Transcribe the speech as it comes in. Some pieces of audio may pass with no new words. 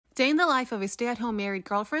Day in the life of a stay-at-home married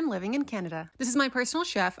girlfriend living in Canada. This is my personal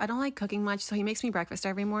chef. I don't like cooking much, so he makes me breakfast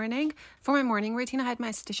every morning. For my morning routine, I had my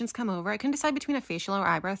estheticians come over. I couldn't decide between a facial or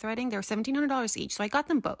eyebrow threading. They were $1,700 each, so I got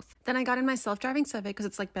them both. Then I got in my self-driving Civic because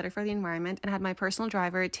it's like better for the environment, and had my personal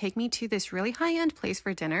driver take me to this really high-end place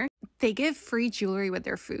for dinner. They give free jewelry with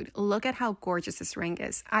their food. Look at how gorgeous this ring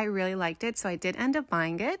is. I really liked it, so I did end up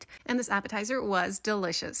buying it, and this appetizer was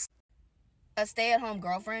delicious. A stay-at-home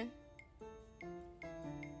girlfriend?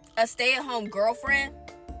 A stay-at-home girlfriend?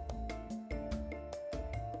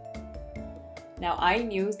 Now, I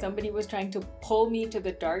knew somebody was trying to pull me to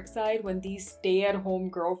the dark side when these stay-at-home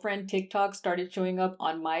girlfriend TikToks started showing up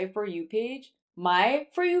on my For You page. My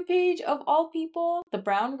For You page, of all people? The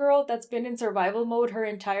brown girl that's been in survival mode her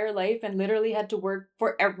entire life and literally had to work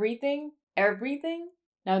for everything? Everything?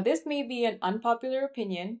 Now, this may be an unpopular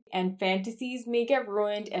opinion, and fantasies may get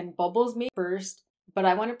ruined and bubbles may burst, but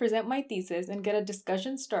I want to present my thesis and get a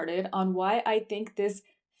discussion started on why I think this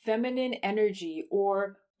feminine energy,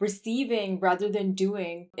 or receiving rather than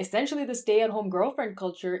doing, essentially the stay-at-home girlfriend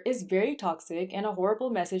culture, is very toxic and a horrible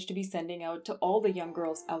message to be sending out to all the young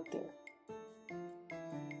girls out there.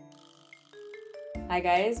 Hi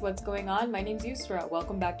guys, what's going on? My name's Yusra.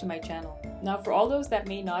 Welcome back to my channel. Now, for all those that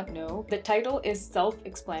may not know, the title is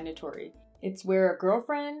self-explanatory. It's where a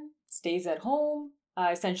girlfriend stays at home,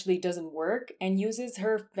 essentially doesn't work, and uses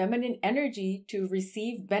her feminine energy to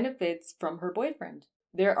receive benefits from her boyfriend.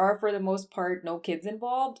 There are, for the most part, no kids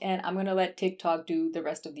involved, and I'm gonna let TikTok do the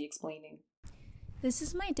rest of the explaining. This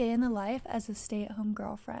is my day in the life as a stay-at-home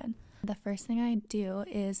girlfriend. The first thing I do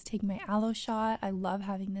is take my aloe shot. I love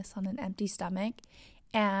having this on an empty stomach.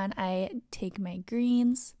 And I take my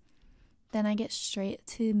greens. Then I get straight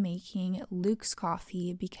to making Luke's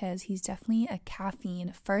coffee because he's definitely a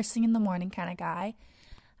caffeine first thing in the morning kind of guy.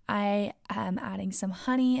 I am adding some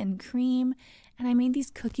honey and cream, and I made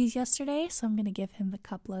these cookies yesterday, so I'm going to give him a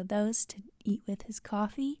couple of those to eat with his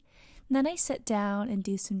coffee. And then I sit down and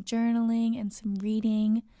do some journaling and some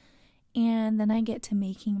reading, and then I get to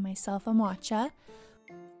making myself a matcha.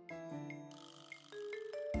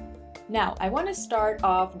 Now, I want to start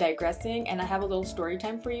off digressing, and I have a little story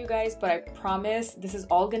time for you guys, but I promise this is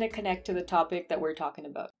all going to connect to the topic that we're talking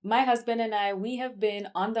about. My husband and I, we have been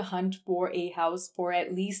on the hunt for a house for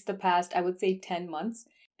at least the past, I would say, 10 months.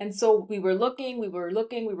 And so we were looking, we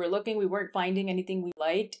weren't finding anything we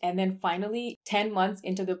liked. And then finally, 10 months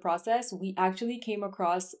into the process, we actually came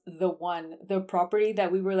across the property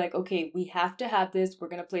that we were like, okay, we have to have this. We're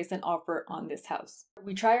going to place an offer on this house.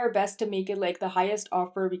 We try our best to make it like the highest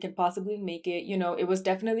offer we can possibly make it. You know, it was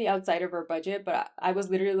definitely outside of our budget, but I was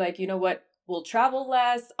literally like, you know what? We'll travel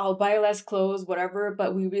less, I'll buy less clothes, whatever,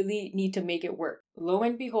 but we really need to make it work. Lo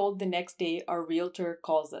and behold, the next day, our realtor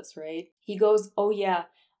calls us, right? He goes, oh yeah,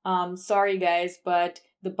 sorry guys, but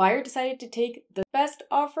the buyer decided to take the best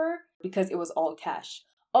offer because it was all cash.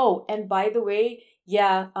 Oh, and by the way,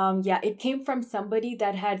 it came from somebody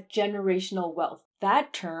that had generational wealth.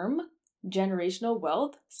 That term, generational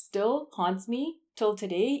wealth, still haunts me till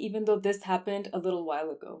today, even though this happened a little while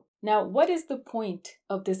ago. Now, what is the point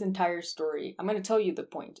of this entire story? I'm going to tell you the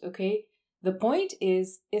point, okay? The point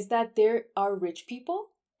is that there are rich people,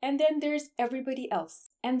 and then there's everybody else.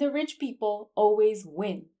 And the rich people always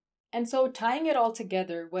win. And so tying it all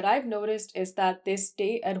together, what I've noticed is that this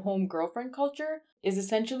stay-at-home girlfriend culture is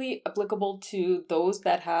essentially applicable to those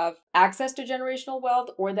that have access to generational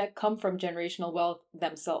wealth or that come from generational wealth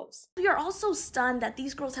themselves. We are also stunned that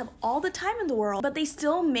these girls have all the time in the world, but they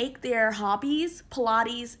still make their hobbies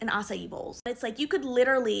Pilates and acai bowls. It's like you could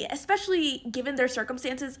literally, especially given their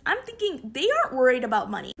circumstances, I'm thinking they aren't worried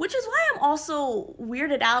about money, which is why I'm also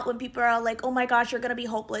weirded out when people are like, oh my gosh, you're gonna be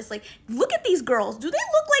hopeless. Like, look at these girls. Do they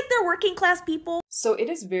look like they're working class people? So it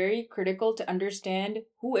is very critical to understand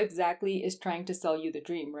who exactly is trying to sell you the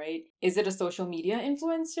dream, right? Is it a social media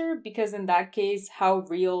influencer? Because in that case, how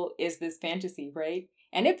real is this fantasy, right?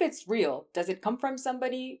 And if it's real, does it come from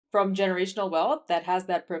somebody from generational wealth that has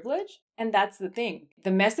that privilege? And that's the thing.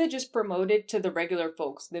 The message is promoted to the regular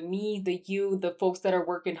folks, the me, the you, the folks that are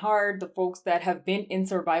working hard, the folks that have been in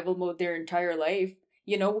survival mode their entire life.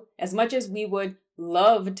 You know, as much as we would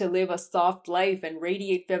love to live a soft life and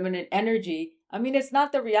radiate feminine energy, I mean, it's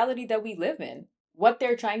not the reality that we live in. What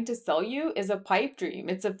they're trying to sell you is a pipe dream.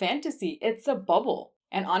 It's a fantasy. It's a bubble.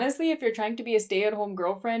 And honestly, if you're trying to be a stay-at-home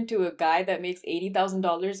girlfriend to a guy that makes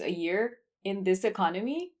 $80,000 a year in this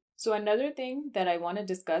economy. So another thing that I want to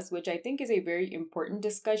discuss, which I think is a very important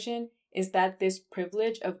discussion, is that this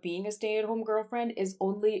privilege of being a stay-at-home girlfriend is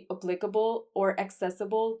only applicable or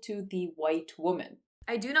accessible to the white woman.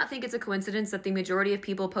 I do not think it's a coincidence that the majority of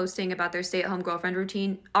people posting about their stay-at-home girlfriend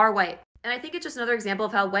routine are white. And I think it's just another example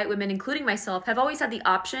of how white women, including myself, have always had the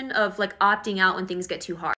option of like opting out when things get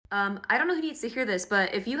too hard. I don't know who needs to hear this,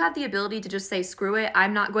 but if you have the ability to just say, screw it,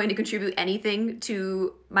 I'm not going to contribute anything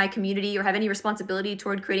to my community or have any responsibility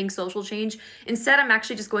toward creating social change. Instead, I'm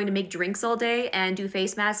actually just going to make drinks all day and do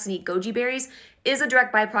face masks and eat goji berries, is a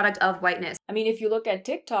direct byproduct of whiteness. I mean, if you look at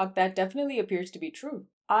TikTok, that definitely appears to be true.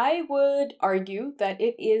 I would argue that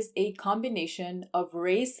it is a combination of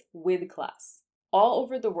race with class. All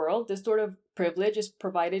over the world, this sort of privilege is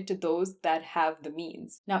provided to those that have the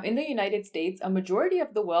means. Now, in the United States, a majority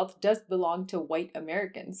of the wealth does belong to white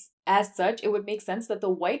Americans. As such, it would make sense that the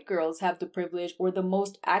white girls have the privilege or the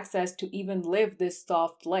most access to even live this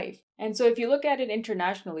soft life. And so if you look at it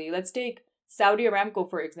internationally, let's take Saudi Aramco,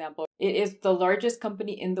 for example. It is the largest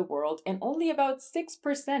company in the world, and only about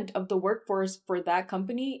 6% of the workforce for that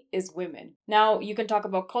company is women. Now, you can talk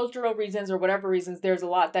about cultural reasons or whatever reasons, there's a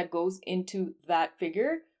lot that goes into that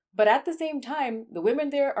figure. But at the same time, the women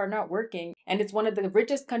there are not working, and it's one of the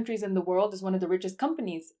richest countries in the world, it's one of the richest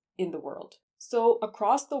companies in the world. So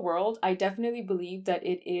across the world, I definitely believe that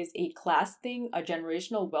it is a class thing, a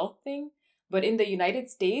generational wealth thing. But in the United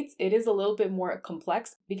States, it is a little bit more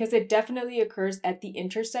complex because it definitely occurs at the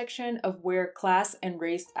intersection of where class and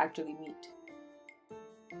race actually meet.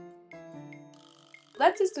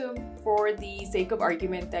 Let's assume, for the sake of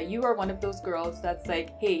argument, that you are one of those girls that's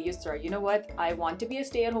like, hey, Yusra, you know what? I want to be a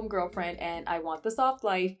stay-at-home girlfriend and I want the soft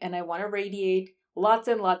life and I want to radiate lots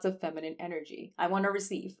and lots of feminine energy. I want to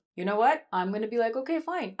receive. You know what? I'm going to be like, okay,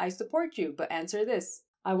 fine, I support you, but answer this.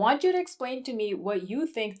 I want you to explain to me what you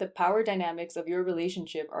think the power dynamics of your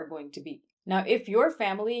relationship are going to be. Now, if your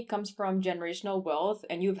family comes from generational wealth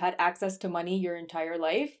and you've had access to money your entire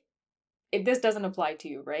life, this doesn't apply to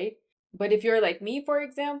you, right? But if you're like me, for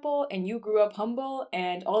example, and you grew up humble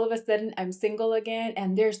and all of a sudden I'm single again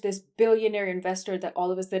and there's this billionaire investor that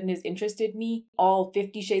all of a sudden is interested in me, all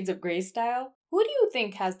 50 Shades of Grey style, who do you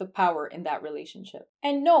think has the power in that relationship?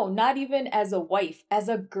 And no, not even as a wife, as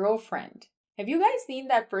a girlfriend. Have you guys seen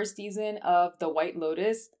that first season of The White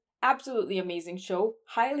Lotus? Absolutely amazing show.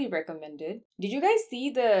 Highly recommended. Did you guys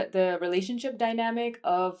see the relationship dynamic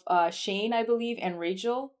of Shane, I believe, and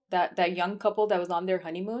Rachel? That young couple that was on their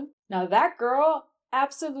honeymoon? Now that girl,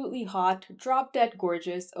 absolutely hot, drop dead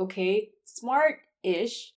gorgeous, okay?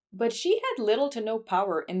 Smart-ish. But she had little to no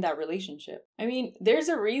power in that relationship. I mean, there's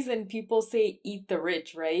a reason people say eat the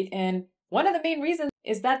rich, right? And one of the main reasons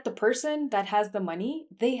is that the person that has the money,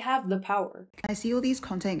 they have the power. I see all these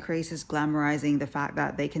content creators glamorizing the fact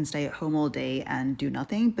that they can stay at home all day and do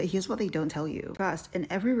nothing, but here's what they don't tell you. First, in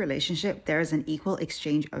every relationship, there is an equal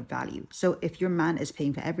exchange of value. So if your man is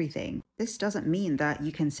paying for everything, this doesn't mean that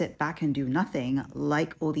you can sit back and do nothing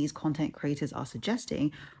like all these content creators are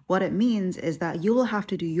suggesting. What it means is that you will have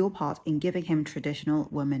to do your part in giving him traditional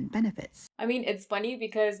woman benefits. I mean, it's funny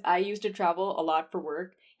because I used to travel a lot for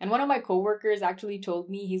work. And one of my coworkers actually told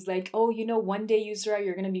me, he's like, oh, you know, one day, Yusra,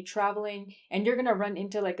 you're going to be traveling and you're going to run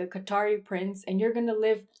into like a Qatari prince and you're going to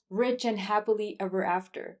live rich and happily ever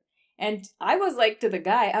after. And I was like to the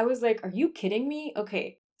guy, I was like, are you kidding me?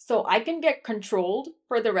 Okay, so I can get controlled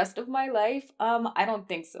for the rest of my life? I don't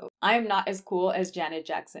think so. I am not as cool as Janet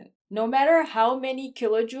Jackson. No matter how many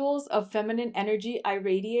kilojoules of feminine energy I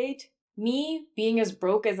radiate, me being as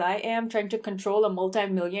broke as I am, trying to control a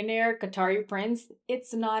multi-millionaire Qatari prince,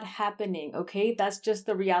 it's not happening, okay? That's just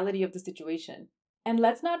the reality of the situation. And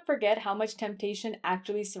let's not forget how much temptation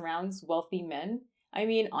actually surrounds wealthy men. I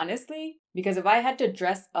mean, honestly, because if I had to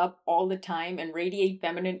dress up all the time and radiate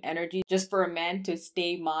feminine energy just for a man to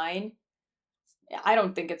stay mine, I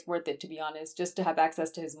don't think it's worth it, to be honest, just to have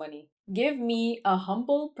access to his money. Give me a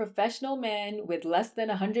humble, professional man with less than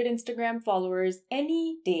 100 Instagram followers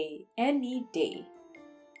any day, any day.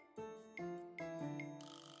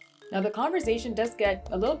 Now, the conversation does get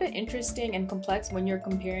a little bit interesting and complex when you're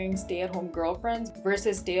comparing stay-at-home girlfriends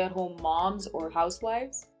versus stay-at-home moms or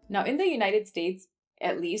housewives. Now, in the United States,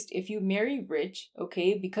 at least, if you marry rich,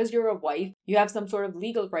 okay, because you're a wife, you have some sort of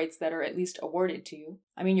legal rights that are at least awarded to you.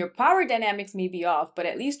 I mean, your power dynamics may be off, but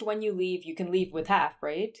at least when you leave, you can leave with half,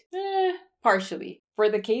 right? Partially. For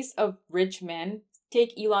the case of rich men,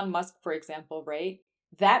 take Elon Musk, for example, right?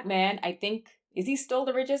 That man, I think, is he still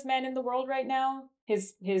the richest man in the world right now?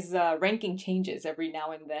 His ranking changes every now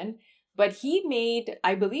and then. But he made,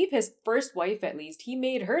 I believe his first wife at least, he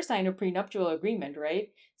made her sign a prenuptial agreement, right?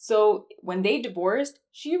 So when they divorced,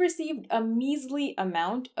 she received a measly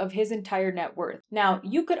amount of his entire net worth. Now,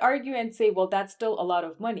 you could argue and say, well, that's still a lot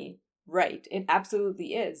of money. Right, it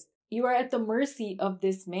absolutely is. You are at the mercy of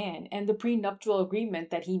this man and the prenuptial agreement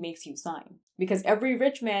that he makes you sign. Because every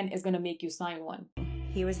rich man is going to make you sign one.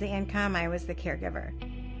 He was the income, I was the caregiver.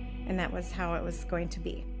 and that was how it was going to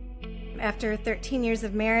be. After 13 years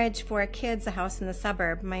of marriage, 4 kids, a house in the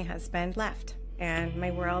suburb, my husband left, and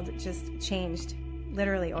my world just changed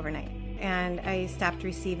literally overnight. And I stopped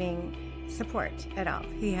receiving support at all.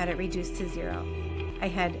 He had it reduced to 0. I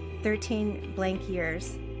had 13 blank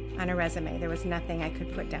years on a resume. There was nothing I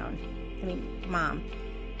could put down. I mean, Mom.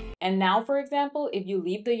 And now, for example, if you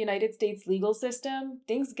leave the United States legal system,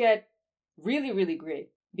 things get really, really great.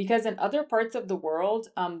 Because in other parts of the world,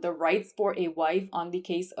 the rights for a wife on the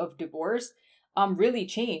case of divorce really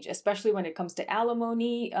change, especially when it comes to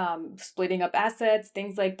alimony, splitting up assets,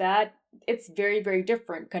 things like that. It's very, very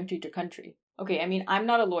different country to country. Okay, I mean, I'm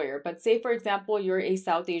not a lawyer, but say, for example, you're a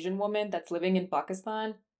South Asian woman that's living in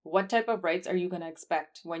Pakistan. What type of rights are you going to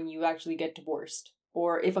expect when you actually get divorced?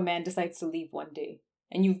 Or if a man decides to leave one day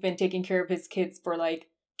and you've been taking care of his kids for like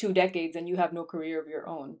 2 decades and you have no career of your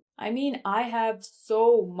own. I mean, I have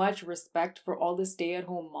so much respect for all the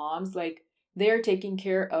stay-at-home moms. Like, they're taking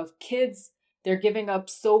care of kids. They're giving up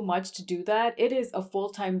so much to do that. It is a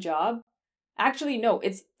full-time job. Actually, no,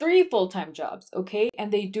 it's 3 full-time jobs, okay?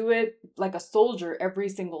 And they do it like a soldier every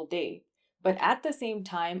single day. But at the same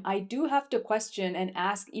time, I do have to question and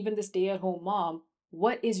ask even the stay-at-home mom,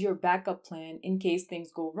 what is your backup plan in case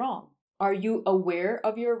things go wrong? Are you aware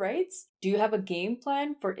of your rights? Do you have a game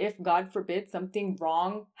plan for if, God forbid, something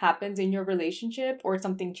wrong happens in your relationship or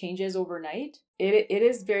something changes overnight? It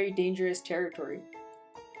is very dangerous territory.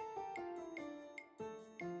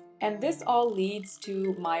 And this all leads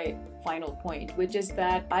to my final point, which is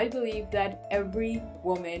that I believe that every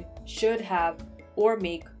woman should have or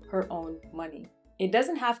make her own money. It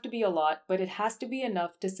doesn't have to be a lot, but it has to be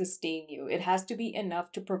enough to sustain you. It has to be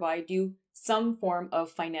enough to provide you some form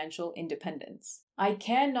of financial independence. I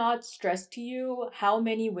cannot stress to you how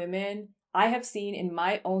many women I have seen in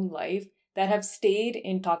my own life that have stayed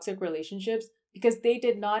in toxic relationships because they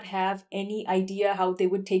did not have any idea how they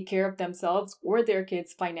would take care of themselves or their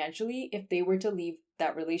kids financially if they were to leave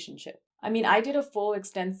that relationship. I mean, I did a full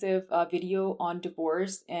extensive video on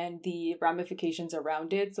divorce and the ramifications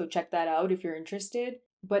around it, so check that out if you're interested.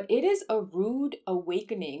 But it is a rude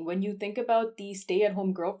awakening when you think about the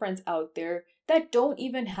stay-at-home girlfriends out there that don't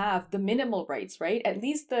even have the minimal rights, right? At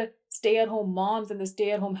least the stay-at-home moms and the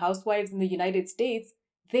stay-at-home housewives in the United States,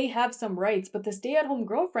 they have some rights, but the stay-at-home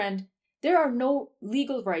girlfriend, there are no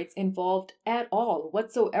legal rights involved at all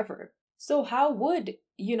whatsoever. So how would,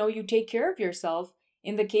 you take care of yourself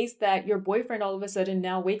in the case that your boyfriend all of a sudden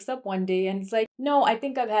now wakes up one day and it's like, no, I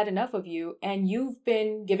think I've had enough of you. And you've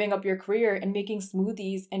been giving up your career and making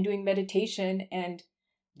smoothies and doing meditation and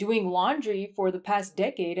doing laundry for the past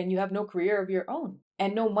decade, and you have no career of your own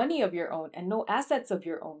and no money of your own and no assets of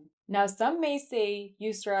your own. Now, some may say,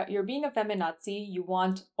 Yusra, you're being a feminazi. You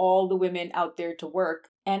want all the women out there to work.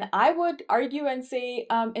 And I would argue and say,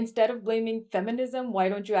 instead of blaming feminism, why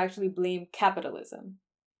don't you actually blame capitalism?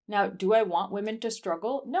 Now, do I want women to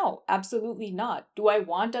struggle? No, absolutely not. Do I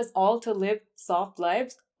want us all to live soft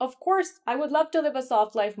lives? Of course, I would love to live a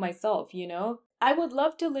soft life myself, I would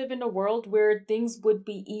love to live in a world where things would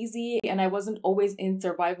be easy and I wasn't always in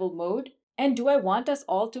survival mode. And do I want us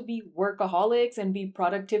all to be workaholics and be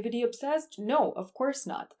productivity obsessed? No, of course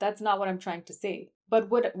not. That's not what I'm trying to say. But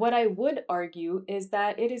what I would argue is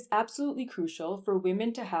that it is absolutely crucial for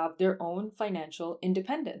women to have their own financial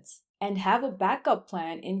independence and have a backup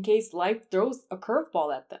plan in case life throws a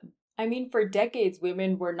curveball at them. I mean, for decades,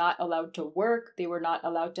 women were not allowed to work. They were not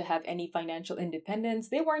allowed to have any financial independence.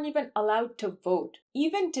 They weren't even allowed to vote.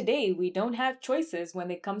 Even today, we don't have choices when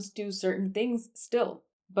it comes to certain things still.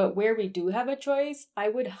 But where we do have a choice, I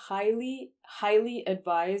would highly, highly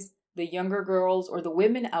advise the younger girls or the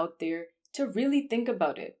women out there to really think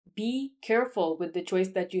about it. Be careful with the choice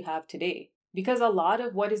that you have today. Because a lot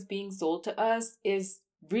of what is being sold to us is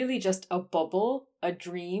really just a bubble, a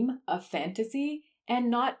dream, a fantasy, and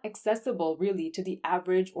not accessible really to the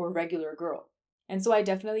average or regular girl. And so I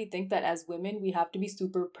definitely think that as women, we have to be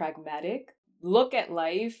super pragmatic, look at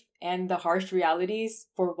life and the harsh realities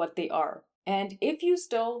for what they are. And if you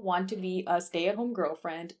still want to be a stay-at-home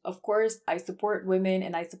girlfriend, of course, I support women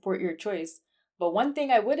and I support your choice. But one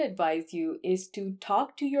thing I would advise you is to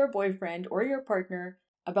talk to your boyfriend or your partner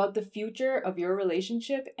about the future of your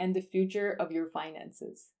relationship and the future of your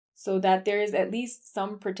finances, so that there is at least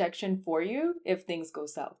some protection for you if things go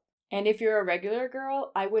south. And if you're a regular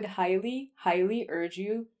girl, I would highly, highly urge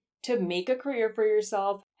you to make a career for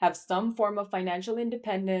yourself, have some form of financial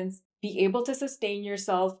independence, be able to sustain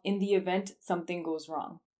yourself in the event something goes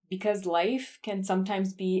wrong. Because life can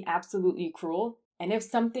sometimes be absolutely cruel. And if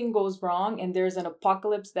something goes wrong and there's an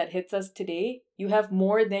apocalypse that hits us today, you have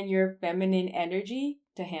more than your feminine energy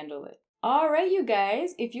to handle it. Alright, you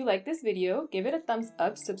guys, if you like this video, give it a thumbs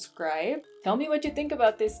up, subscribe. Tell me what you think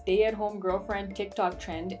about this stay-at-home girlfriend TikTok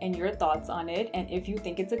trend and your thoughts on it, and if you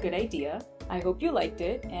think it's a good idea. I hope you liked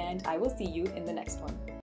it, and I will see you in the next one.